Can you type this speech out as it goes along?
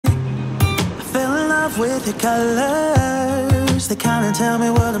love with your colors. They kinda tell me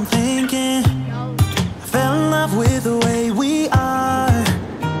what I'm thinking. I fell in love with the way we are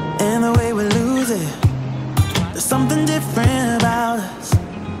and the way we lose it. There's something different about us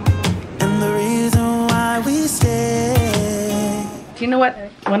and the reason why we stay. Do you know what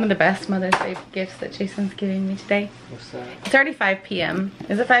one of the best Mother's Day gifts that Jason's giving me today? What's that? It's already 5 p.m.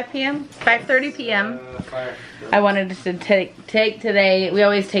 Is it 5 p.m.? 5:30 p.m. I wanted to take today. We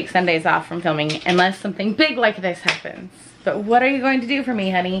always take Sundays off from filming unless something big like this happens. But what are you going to do for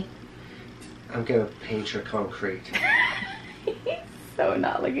me, honey? I'm gonna paint your concrete. He's so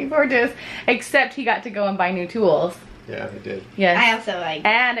not looking forward to this. Except he got to go and buy new tools. Yeah, he did. Yes. I also like.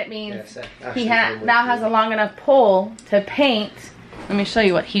 And it means Yes, he now has a long enough pole to paint. Let me show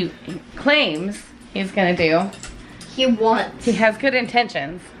you what he claims he's gonna do. He wants. He has good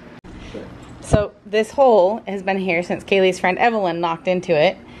intentions. So this hole has been here since Kaylee's friend Evelyn knocked into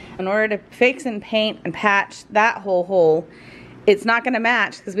it. In order to fix and paint and patch that whole hole, it's not gonna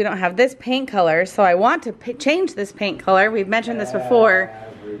match because we don't have this paint color. So I want to change this paint color. We've mentioned this before,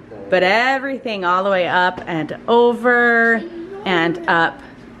 but everything all the way up and over and up.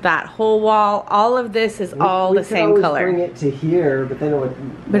 That whole wall, all of this is all the same color. Bring it to here, but then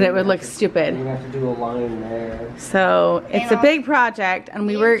it would look stupid. You have to do a line there. So it's a big project, and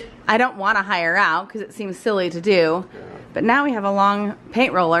I don't want to hire out because it seems silly to do. But now we have a long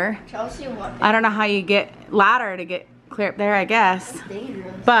paint roller. Chelsea wants. I don't know how you get ladder to get clear up there, I guess. That's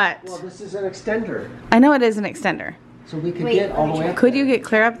dangerous. But Well, this is an extender, I know it is an extender. so we could Wait, get all the way up. Could you get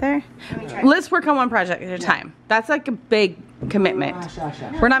clear up there? Let me try. Let's work on one project at a time. That's like a big commitment. Gosh.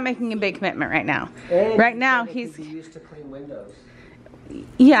 We're not making a big commitment right now. And Right now, it could he's... be used to clean windows.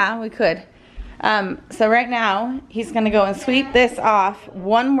 Yeah, we could. So right now, he's gonna go and sweep this off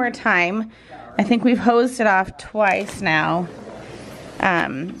one more time. I think we've hosed it off twice now.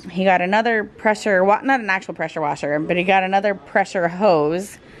 He got another pressure, not an actual pressure washer, but he got another pressure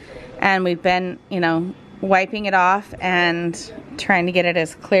hose. And we've been, you know, wiping it off and trying to get it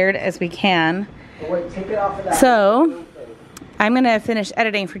as cleared as we can. Oh, wait, take it off of that. So, I'm gonna finish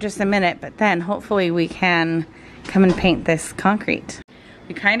editing for just a minute, but then hopefully we can come and paint this concrete.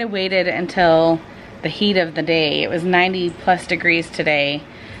 We kind of waited until the heat of the day. It was 90+ degrees today.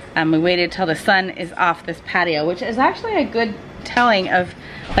 We waited till the sun is off this patio, which is actually a good telling of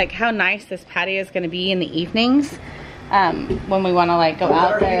like how nice this patio is going to be in the evenings when we want to like go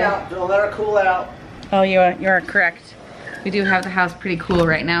out there. Don't let her cool out. Oh, you're correct. We do have the house pretty cool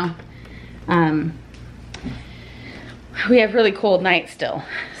right now. We have really cold nights still,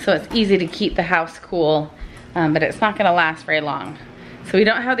 so it's easy to keep the house cool, but it's not going to last very long. So we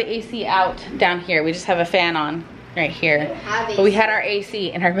don't have the AC out down here. We just have a fan on right here. But we had our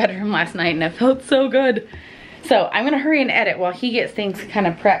AC in our bedroom last night and it felt so good. So I'm gonna hurry and edit while he gets things kind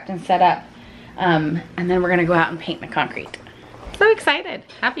of prepped and set up. And then we're gonna go out and paint the concrete. So excited.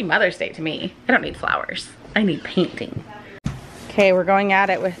 Happy Mother's Day to me. I don't need flowers. I need painting. Okay, we're going at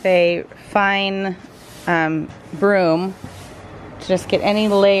it with a fine broom to just get any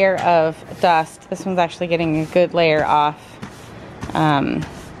layer of dust. This one's actually getting a good layer off.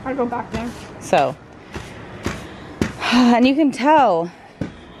 I'll go back there. So, and you can tell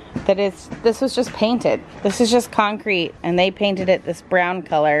that this was just painted. This is just concrete, and they painted it this brown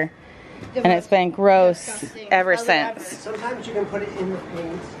color, and it's been gross ever since. Sometimes you can put it in the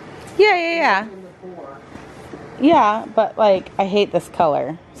paint. Yeah. Yeah, but like, I hate this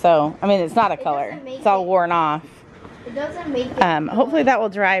color. So, I mean, it's not a color. It's all worn off. It doesn't make it hopefully that will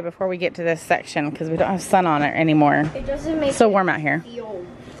dry before we get to this section because we don't have sun on it anymore. It doesn't make it's so warm out here. Feel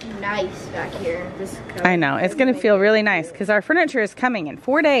nice back here. I know. It's going to feel really nice because our furniture is coming in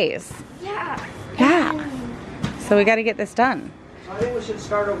 4 days. Yeah. Yeah. So we got to get this done. So I think we should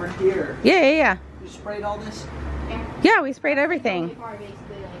start over here. Yeah. You sprayed all this? Yeah, we sprayed everything.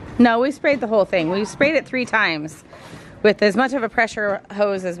 No, we sprayed the whole thing. We sprayed it 3 times with as much of a pressure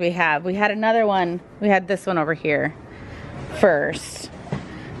hose as we have. We had another one. We had this one over here first.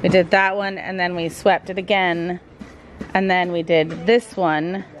 We did that one and then we swept it again. And then we did this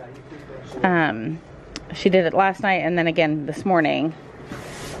one. She did it last night and then again this morning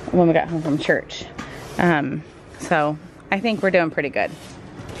when we got home from church. So I think we're doing pretty good.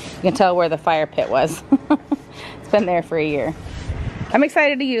 You can tell where the fire pit was. It's been there for a year. I'm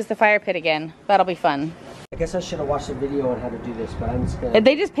excited to use the fire pit again. That'll be fun. I guess I should have watched a video on how to do this, but I'm just gonna...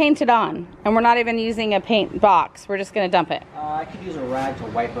 They just paint it on, and we're not even using a paint box. We're just gonna dump it. I could use a rag to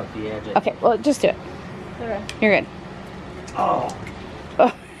wipe up the edge. Okay, well, just do it. Okay. You're good. Oh.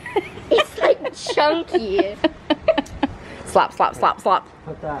 It's like chunky. Slop.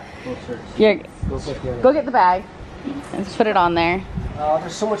 Put that closer. You're good. Go Go get the bag and just put it on there. Oh,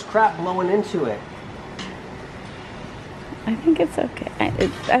 there's so much crap blowing into it. I think it's okay.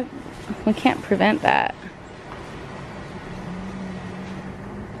 We can't prevent that.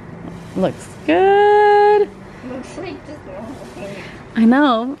 Looks good. Looks like just normal paint. I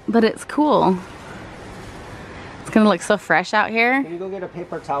know, but it's cool. It's gonna look so fresh out here. Can you go get a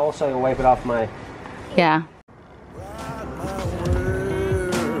paper towel so I can wipe it off my... Yeah.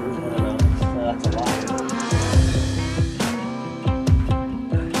 That's a lot.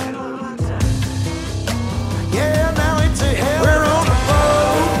 Yeah, now it's a hell. We're on a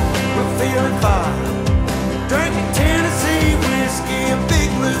boat, we're feeling fine. Drinking Tennessee whiskey, a big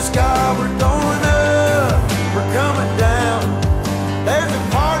blue sky. We're going up, we're coming down. There's a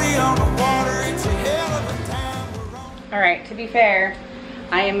party on the water, it's a hell of a time. We're on... All right, to be fair,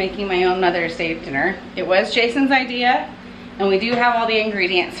 I am making my own Mother's Day dinner. It was Jason's idea, and we do have all the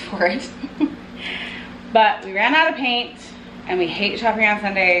ingredients for it. But we ran out of paint, and we hate shopping on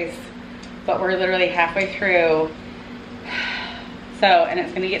Sundays, but we're literally halfway through. So, and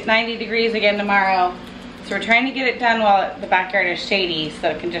it's gonna get 90 degrees again tomorrow. So we're trying to get it done while the backyard is shady so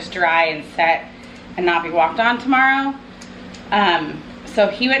it can just dry and set and not be walked on tomorrow. So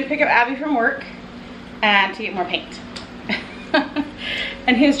he went to pick up Abby from work and to get more paint.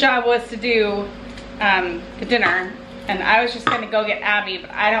 And his job was to do the dinner, and I was just gonna go get Abby,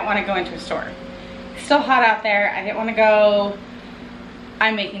 but I don't wanna go into a store. It's still hot out there, I didn't wanna go.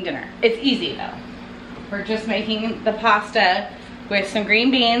 I'm making dinner. It's easy though. We're just making the pasta with some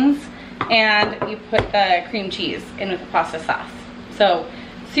green beans, and you put the cream cheese in with the pasta sauce. So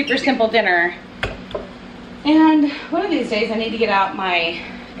super simple dinner. And one of these days I need to get out my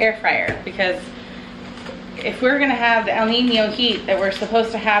air fryer, because if we're gonna have the El Nino heat that we're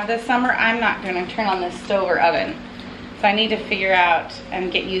supposed to have this summer, I'm not gonna turn on this stove or oven. So I need to figure out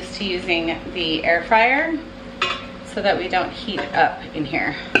and get used to using the air fryer so that we don't heat up in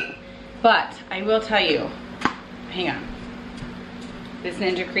here. But I will tell you, hang on. This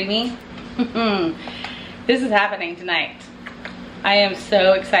Ninja Creamy, this is happening tonight. I am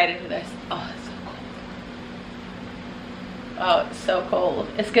so excited for this. Oh, it's so cold. Oh, it's so cold.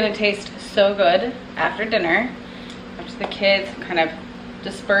 It's gonna taste so good after dinner, after the kids have kind of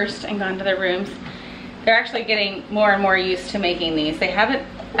dispersed and gone to their rooms. They're actually getting more and more used to making these. They haven't,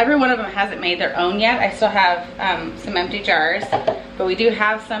 every one of them hasn't made their own yet. I still have some empty jars, but we do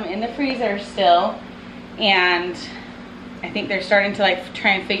have some in the freezer still. And I think they're starting to like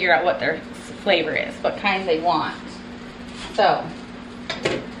try and figure out what their flavor is, what kinds they want. So,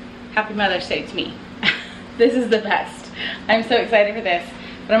 happy Mother's Day to me. This is the best. I'm so excited for this,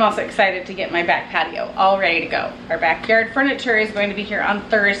 but I'm also excited to get my back patio all ready to go. Our backyard furniture is going to be here on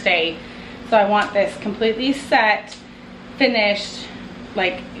Thursday, so I want this completely set, finished,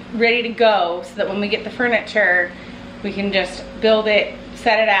 like ready to go, so that when we get the furniture, we can just build it,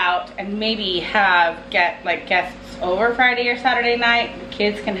 set it out, and maybe get guests over Friday or Saturday night. The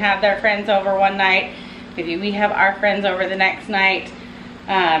kids can have their friends over one night. Maybe we have our friends over the next night.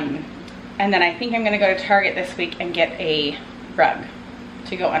 And then I think I'm gonna go to Target this week and get a rug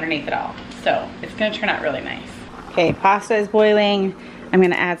to go underneath it all. So it's gonna turn out really nice. Okay, pasta is boiling. I'm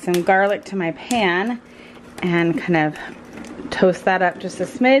gonna add some garlic to my pan and kind of toast that up just a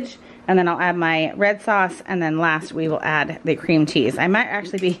smidge. And then I'll add my red sauce, and then last we will add the cream cheese. I might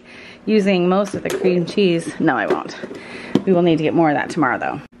actually be using most of the cream cheese. No, I won't. We will need to get more of that tomorrow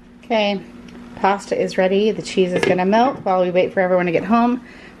though. Okay, pasta is ready. The cheese is gonna melt while we wait for everyone to get home.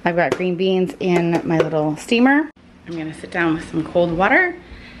 I've got green beans in my little steamer. I'm gonna sit down with some cold water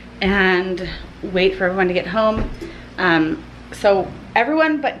and wait for everyone to get home. So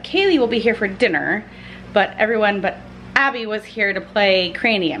everyone but Kaylee will be here for dinner, but everyone but Abby was here to play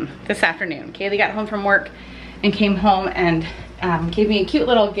Cranium this afternoon. Kaylee got home from work and came home and gave me a cute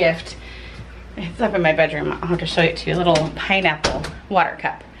little gift. It's up in my bedroom. I'll have to show it to you. A little pineapple water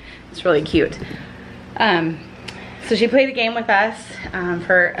cup. It's really cute. So she played a game with us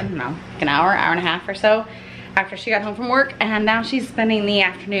for, I don't know, like an hour and a half or so after she got home from work, and now she's spending the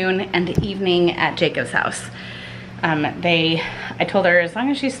afternoon and evening at Jacob's house. I told her as long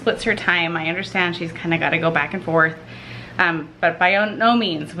as she splits her time, I understand she's kind of got to go back and forth, but by no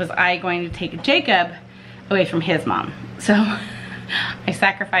means was I going to take Jacob away from his mom. So I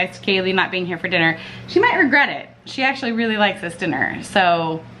sacrificed Kaylee not being here for dinner. She might regret it. She actually really likes this dinner,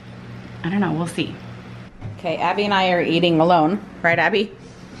 so I don't know, we'll see. Okay, Abby and I are eating alone, right Abby?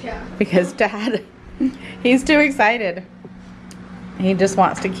 Yeah. Because Dad, he's too excited. He just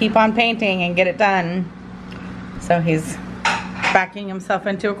wants to keep on painting and get it done. So he's backing himself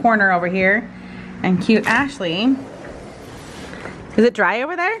into a corner over here. And cute Ashley. Is it dry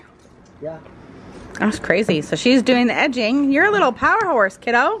over there? Yeah. That's crazy. So she's doing the edging. You're a little power horse,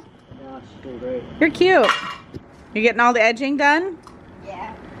 kiddo. Yeah, she's doing great. You're cute. You getting all the edging done?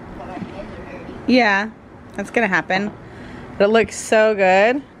 Yeah, but my hands are dirty. Yeah, that's gonna happen. But it looks so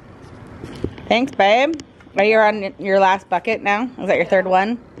good. Thanks, babe. Are you on your last bucket now? Is that your third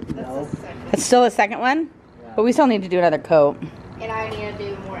one? No. It's still the second one? Yeah. But we still need to do another coat. And I need to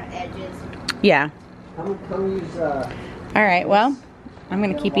do more edges. Yeah. Come use, Alright, well, I'm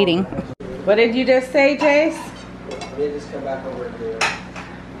gonna keep eating. What did you just say, Jace? they just come back over and do it.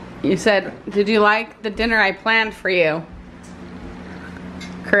 You said, did you like the dinner I planned for you?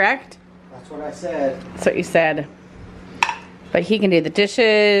 Correct? That's what I said. That's what you said. But he can do the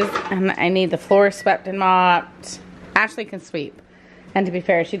dishes, and I need the floor swept and mopped. Ashley can sweep. And to be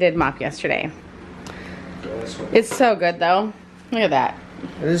fair, she did mop yesterday. It's so good, though. Look at that.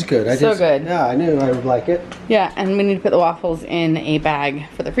 It is good. So good. Yeah, I knew I would like it. Yeah, and we need to put the waffles in a bag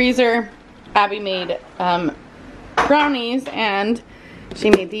for the freezer. Abby made brownies, and she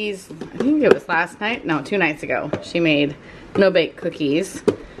made these, I think it was last night. No, 2 nights ago. She made no-bake cookies.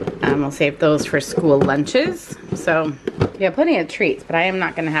 We'll save those for school lunches. So, we have plenty of treats, but I am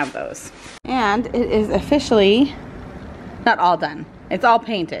not going to have those. And it is officially not all done. It's all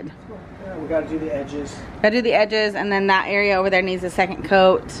painted. Yeah, we gotta do the edges. Gotta do the edges, and then that area over there needs a second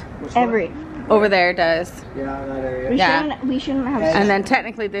coat. Which one? Over there does. Yeah, that area. Yeah. We shouldn't have. And then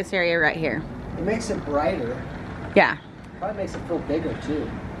technically this area right here. It makes it brighter. Yeah. Probably makes it feel bigger too.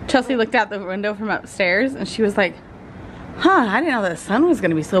 Chelsea looked out the window from upstairs and she was like, huh, I didn't know the sun was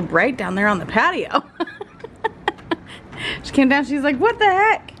gonna be so bright down there on the patio. She came down, she's like, what the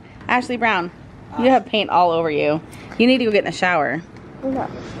heck? Ashley Brown, you have paint all over you. You need to go get in the shower.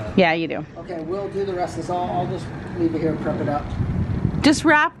 Yeah, you do. Okay, we'll do the rest of this. I'll just leave it here and prep it up. Just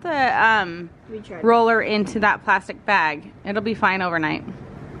wrap the roller into that plastic bag. It'll be fine overnight.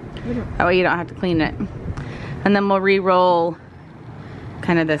 That way you don't have to clean it. And then we'll re-roll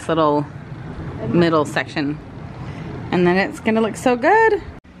kind of this little middle section. And then it's gonna look so good.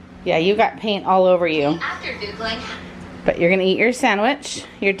 Yeah, you got paint all over you. After doodling. But you're gonna eat your sandwich,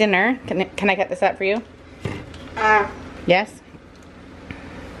 your dinner. Can I cut this up for you? Yes?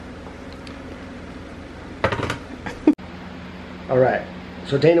 Alright,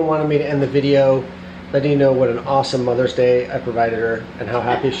 so Dana wanted me to end the video letting you know what an awesome Mother's Day I provided her and how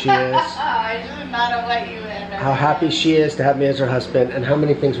happy she is. I should not have let you in. How happy she is to have me as her husband, and how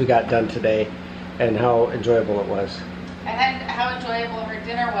many things we got done today and how enjoyable it was. And how enjoyable her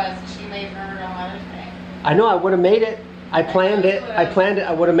dinner was she made for her on Mother's Day. I know I would have made it. I planned it.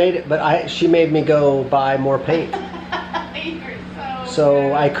 I would have made it, but she made me go buy more paint.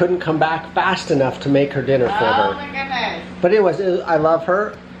 So I couldn't come back fast enough to make her dinner for her. Oh my goodness. But anyways, I love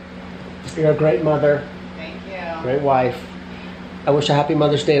her. You're a great mother. Thank you. Great wife. I wish a happy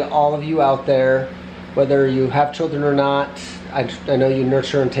Mother's Day to all of you out there, whether you have children or not. I know you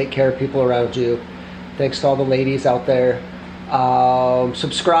nurture and take care of people around you. Thanks to all the ladies out there.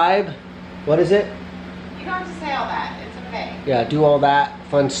 Subscribe. What is it? You don't have to say all that. It's okay. Yeah, do all that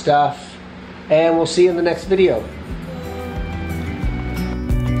fun stuff. And we'll see you in the next video.